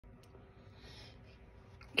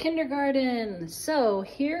Kindergarten. So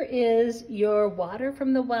here is your water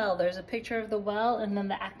from the well. There's a picture of the well, and then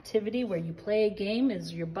the activity where you play a game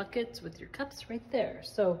is your buckets with your cups right there.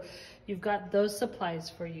 So you've got those supplies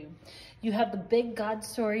for you. You have the big God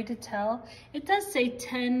story to tell. It does say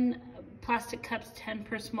 10 plastic cups, 10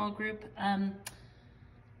 per small group.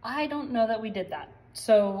 I don't know that we did that.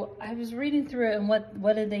 So I was reading through it and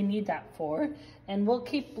what did they need that for? And we'll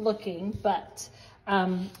keep looking, but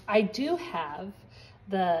I do have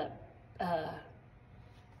the,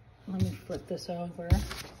 let me flip this over.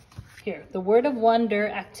 Here, the Word of Wonder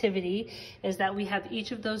activity is that we have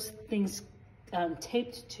each of those things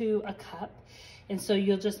taped to a cup. And so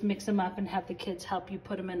you'll just mix them up and have the kids help you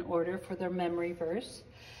put them in order for their memory verse.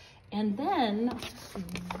 And then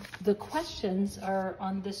the questions are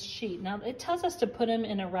on this sheet. Now it tells us to put them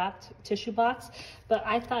in a wrapped tissue box, but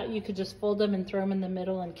I thought you could just fold them and throw them in the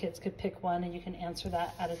middle and kids could pick one and you can answer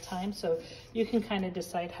that at a time. So you can kind of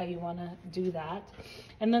decide how you want to do that.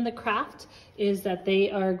 And then the craft is that they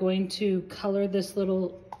are going to color this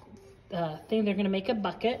little thing. They're going to make a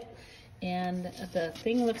bucket. And the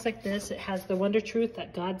thing looks like this. It has the wonder truth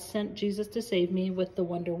that God sent Jesus to save me with the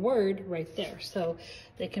wonder word right there. So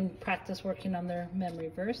they can practice working on their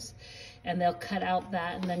memory verse. And they'll cut out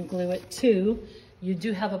that and then glue it to. You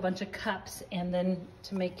do have a bunch of cups and then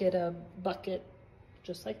to make it a bucket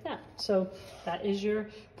just like that. So that is your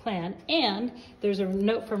plan. And there's a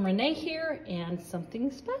note from Renee here and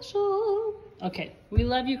something special. Okay, we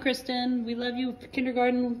love you, Kristen. We love you,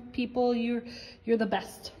 kindergarten people. You're the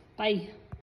best. Bye.